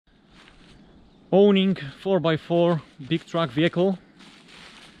Owning 4x4 big truck vehicle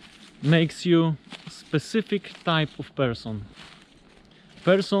makes you a specific type of person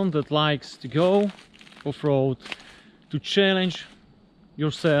that likes to go off-road, to challenge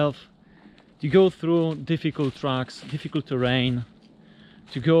yourself, to go through difficult tracks, difficult terrain,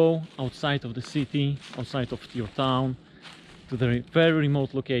 to go outside of the city, outside of your town, to the very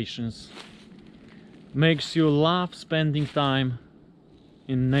remote locations. Makes you love spending time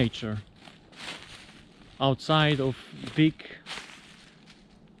in nature, outside of big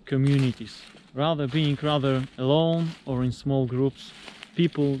communities, being rather alone or in small groups,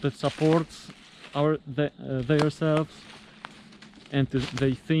 people that supports themselves and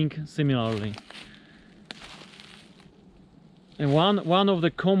they think similarly. And one of the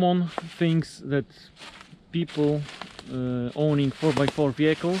common things that people owning 4x4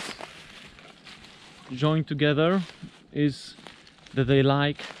 vehicles join together is that they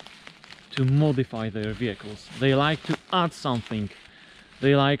like to modify their vehicles. They like to add something.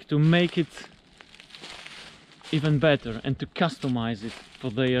 They like to make it even better and to customize it for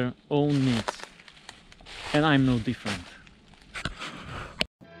their own needs. And I'm no different.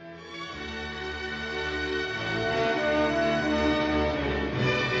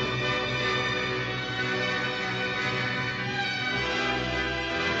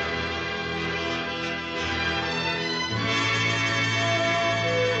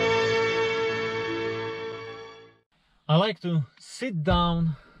 I like to sit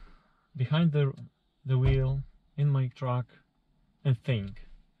down behind the wheel in my truck and think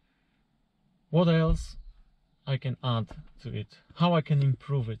what else I can add to it, how I can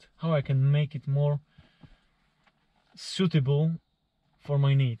improve it, how I can make it more suitable for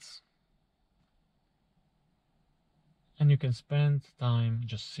my needs. And you can spend time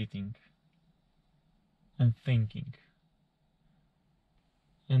just sitting and thinking,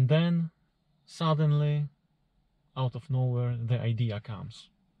 and then suddenly out of nowhere the idea comes.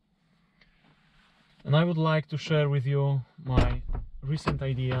 And I would like to share with you my recent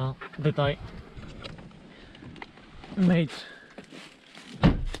idea that I made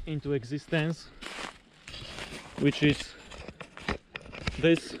into existence, which is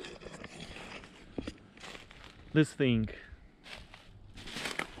this thing.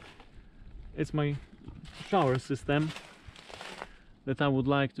 It's my shower system that I would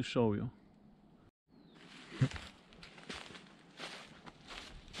like to show you.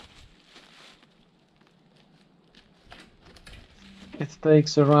 It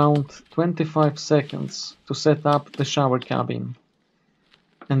takes around 25 seconds to set up the shower cabin,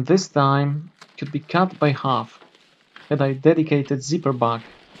 and this time could be cut by half had I dedicated zipper bag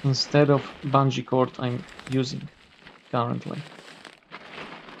instead of bungee cord I'm using currently.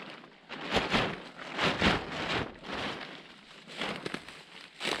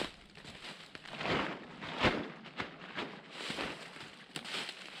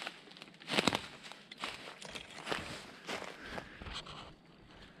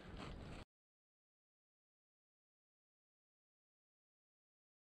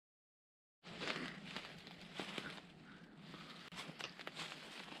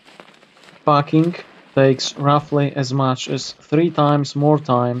 Packing takes roughly as much as 3 times more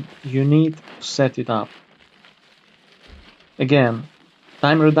time you need to set it up. Again,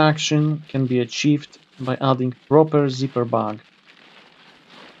 time reduction can be achieved by adding proper zipper bag.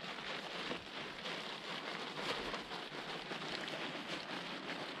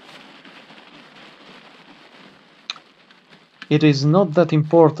 It is not that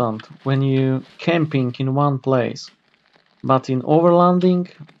important when you're camping in one place, but in overlanding,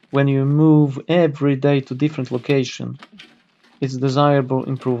 when you move every day to different location, it's desirable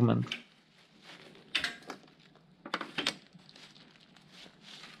improvement.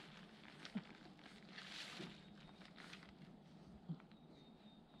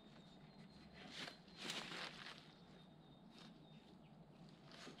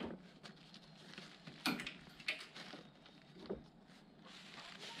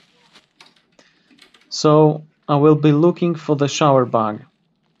 So I will be looking for the shower bag.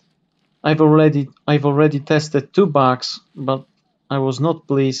 I've already tested 2 bags, but I was not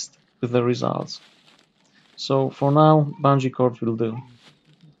pleased with the results. So for now, bungee cord will do.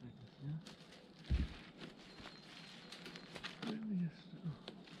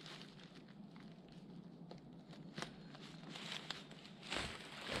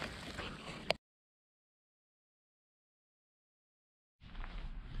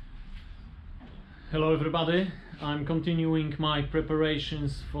 Hello everybody, I'm continuing my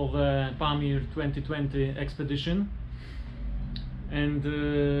preparations for the Pamir 2020 expedition, and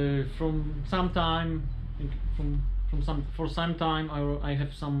for some time I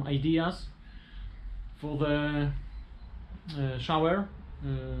have some ideas for the shower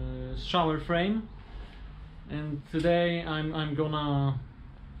frame, and today I'm gonna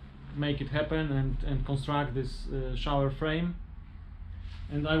make it happen and construct this shower frame.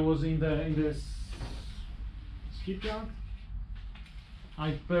 And I was in this shipyard.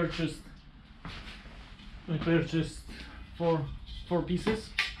 I purchased four pieces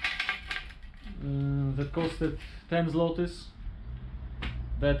that costed 10 zlotys.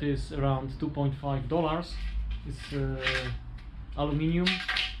 That is around $2.5. It's aluminium,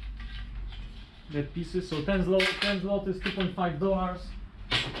 that pieces, so 10 zlotys, $2.5,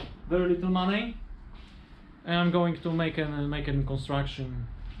 very little money. And I'm going to make an construction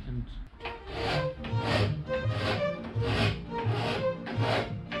and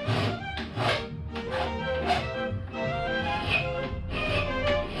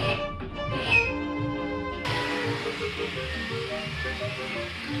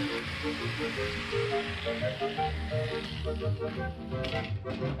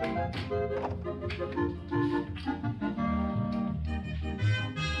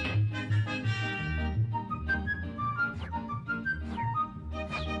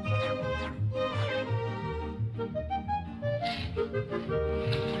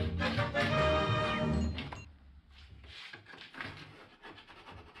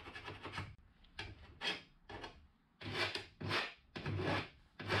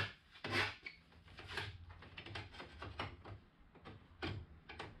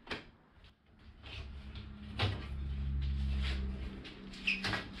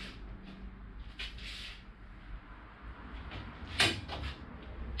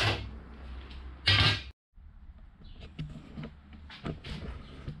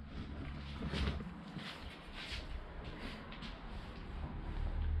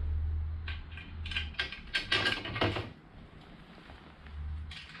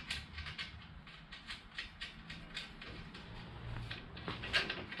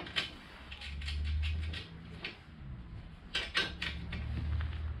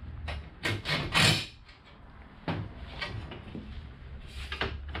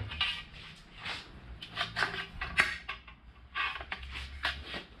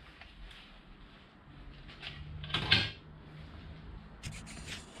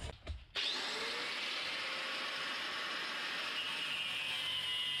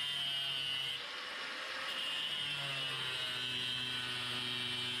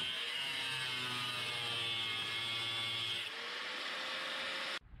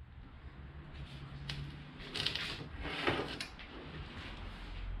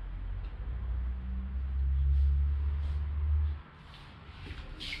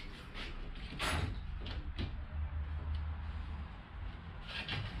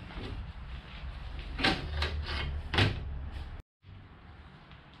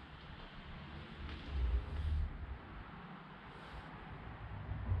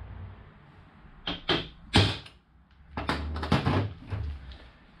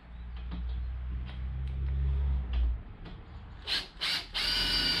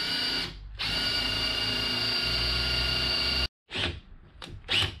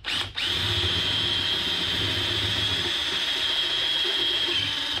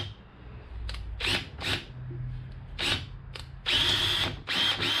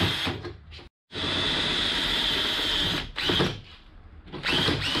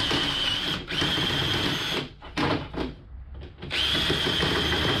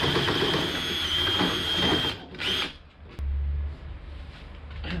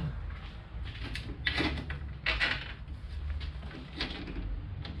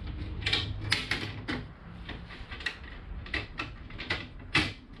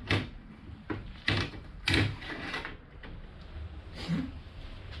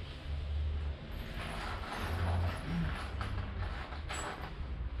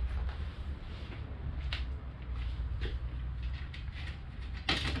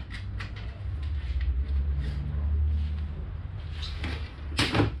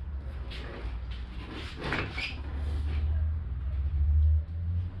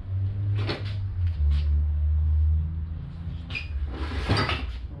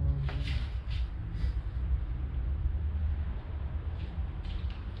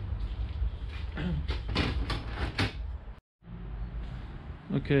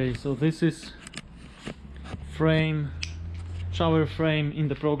okay, so this is shower frame in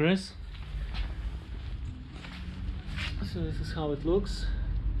the progress. So this is how it looks,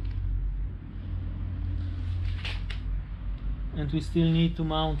 and we still need to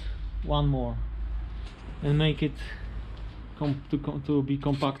mount one more and make it to be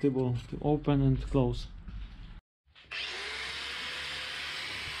compatible to open and close.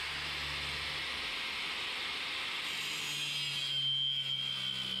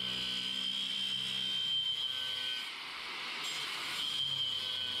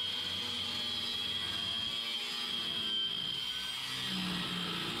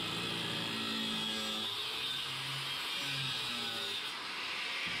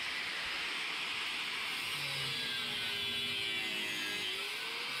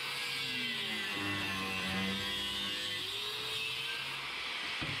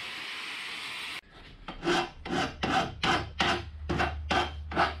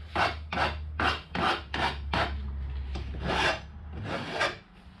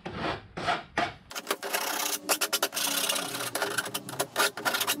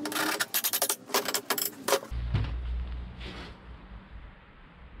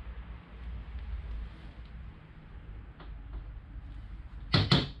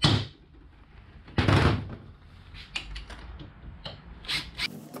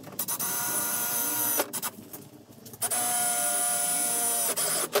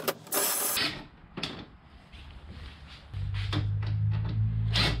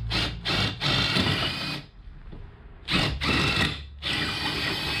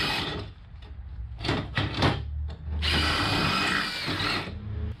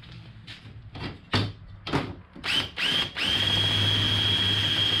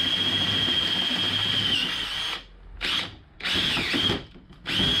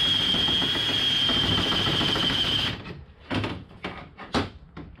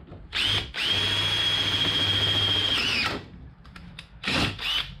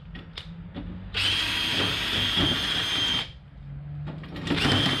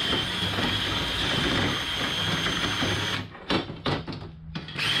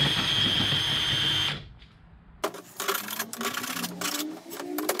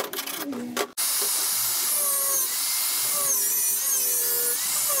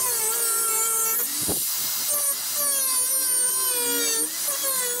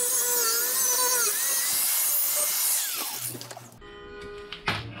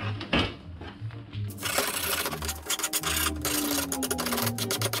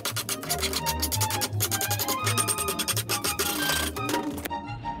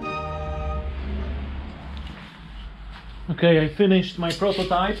 Okay, I finished my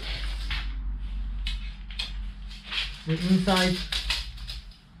prototype. The inside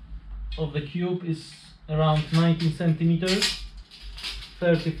of the cube is around 19 centimeters,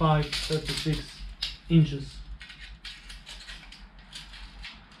 36 inches.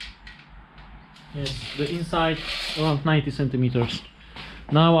 Yes, the inside around 90 centimeters.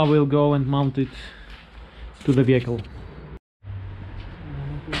 Now I will go and mount it to the vehicle.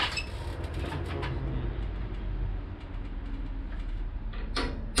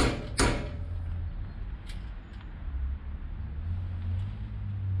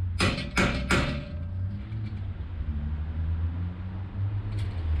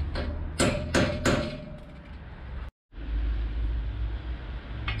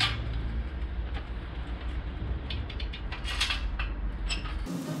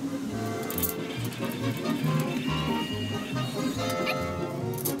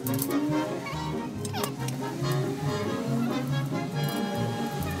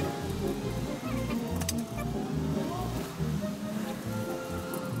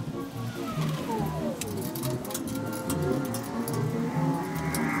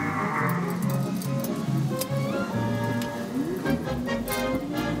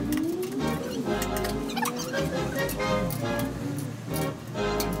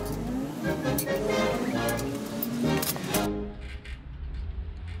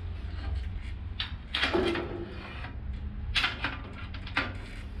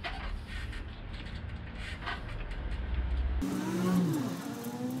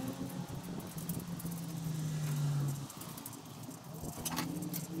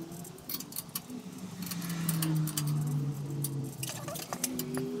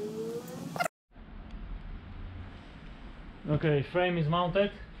 Okay, frame is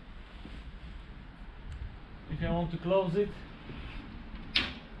mounted. If I want to close it,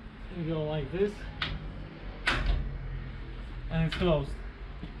 you go like this and it's closed.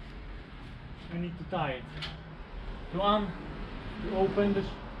 You need to tie it. To open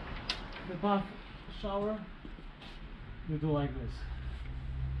the bath shower, you do like this.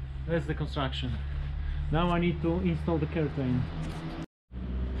 That's the construction. Now I need to install the curtain.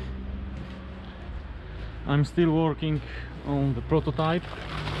 I'm still working on the prototype.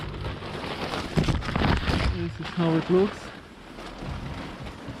 This is how it looks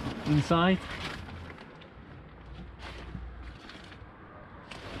inside.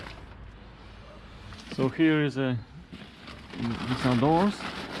 So here is these are doors.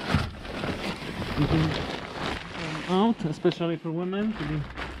 You can come out, especially for women,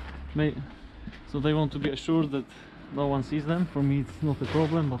 so they want to be assured that no one sees them. For me it's not a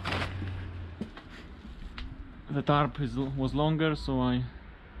problem, but the tarp was longer, so I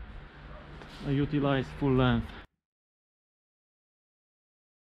utilized full length.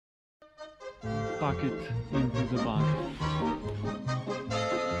 Pack it into the bag.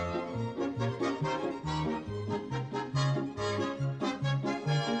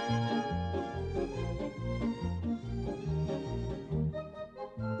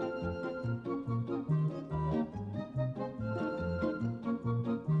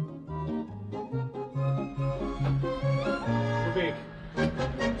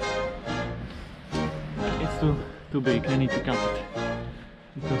 too big. I need to cut it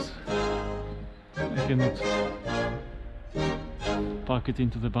because I cannot pack it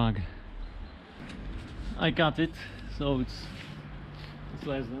into the bag. I cut it, so it's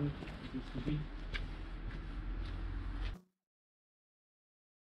less than it used to be.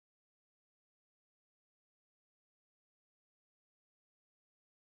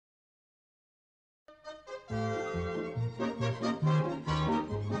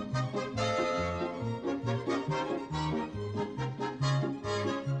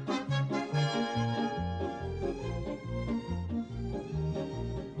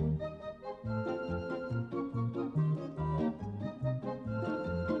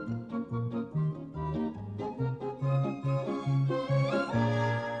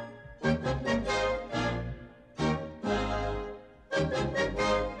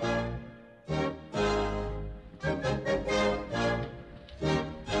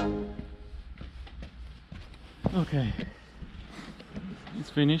 Okay, it's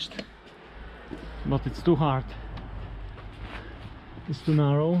finished, but it's too hard. It's too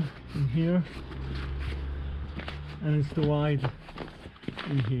narrow in here and it's too wide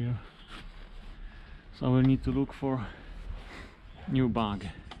in here, so I will need to look for new bag.